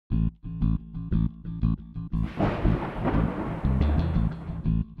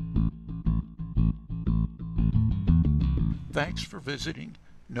Thanks for visiting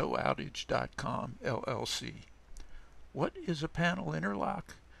NoOutage.com LLC. What is a panel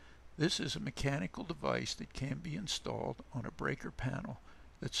interlock? This is a mechanical device that can be installed on a breaker panel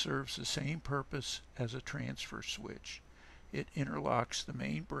that serves the same purpose as a transfer switch. It interlocks the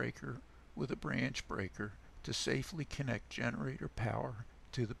main breaker with a branch breaker to safely connect generator power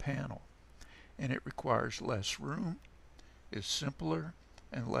to the panel, and it requires less room, is simpler,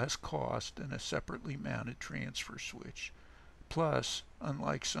 and less cost than a separately mounted transfer switch. Plus,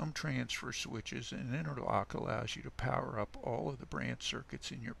 unlike some transfer switches, an interlock allows you to power up all of the branch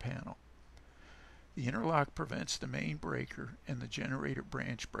circuits in your panel. The interlock prevents the main breaker and the generator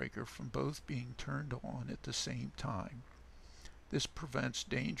branch breaker from both being turned on at the same time. This prevents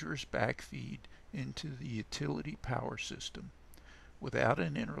dangerous backfeed into the utility power system. Without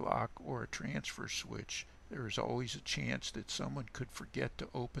an interlock or a transfer switch, there is always a chance that someone could forget to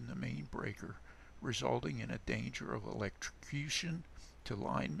open the main breaker, resulting in a danger of electrocution to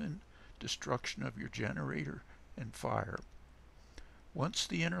linemen, destruction of your generator, and fire. Once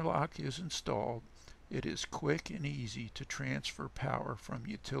the interlock is installed, it is quick and easy to transfer power from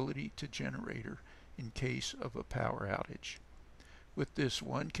utility to generator in case of a power outage. With this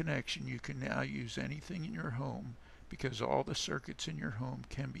one connection, you can now use anything in your home because all the circuits in your home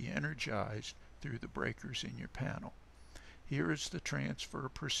can be energized through the breakers in your panel. Here is the transfer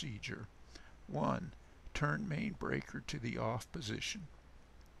procedure. 1. Turn main breaker to the off position.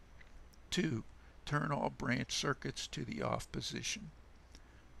 2. Turn all branch circuits to the off position.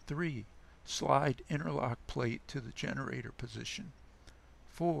 3. Slide interlock plate to the generator position.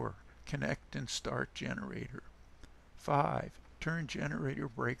 4. Connect and start generator. 5. Turn generator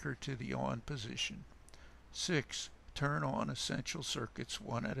breaker to the on position. 6. Turn on essential circuits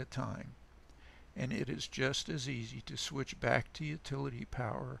one at a time. And it is just as easy to switch back to utility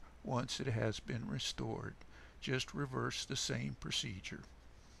power once it has been restored. Just reverse the same procedure.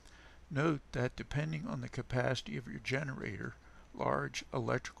 Note that depending on the capacity of your generator, large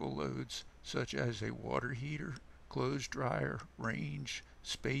electrical loads such as a water heater, clothes dryer, range,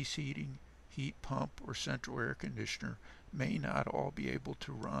 space heating, heat pump, or central air conditioner may not all be able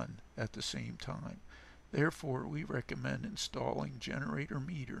to run at the same time. Therefore, we recommend installing generator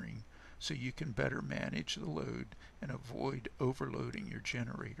metering so you can better manage the load and avoid overloading your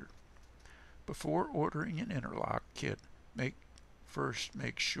generator. Before ordering an interlock kit, first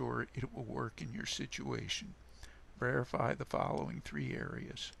make sure it will work in your situation. Verify the following 3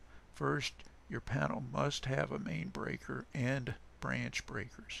 areas. First, your panel must have a main breaker and branch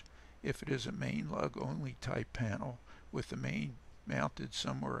breakers. If it is a main lug only type panel with the main mounted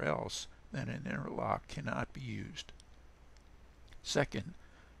somewhere else, then an interlock cannot be used. Second,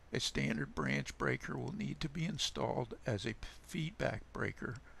 a standard branch breaker will need to be installed as a feedback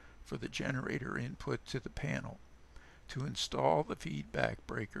breaker for the generator input to the panel. To install the feedback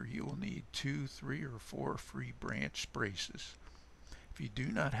breaker, you will need 2, 3, or 4 free branch braces. If you do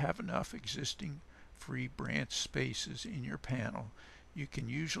not have enough existing free branch spaces in your panel, you can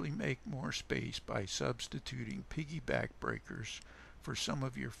usually make more space by substituting piggyback breakers for some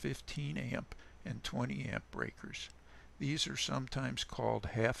of your 15 amp and 20 amp breakers. These are sometimes called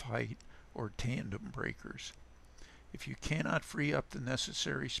half-height or tandem breakers. If you cannot free up the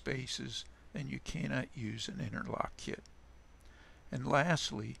necessary spaces, then you cannot use an interlock kit. And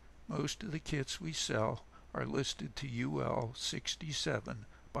lastly, most of the kits we sell are listed to UL 67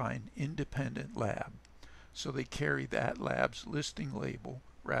 by an independent lab, so they carry that lab's listing label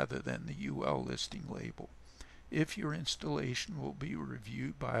rather than the UL listing label. If your installation will be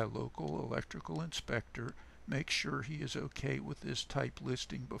reviewed by a local electrical inspector, make sure he is okay with this type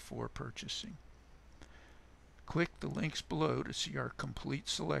listing before purchasing. Click the links below to see our complete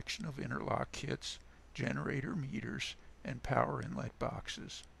selection of interlock kits, generator meters, and power inlet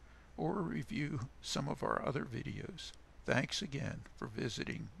boxes, or review some of our other videos. Thanks again for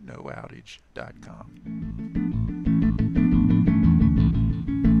visiting NoOutage.com.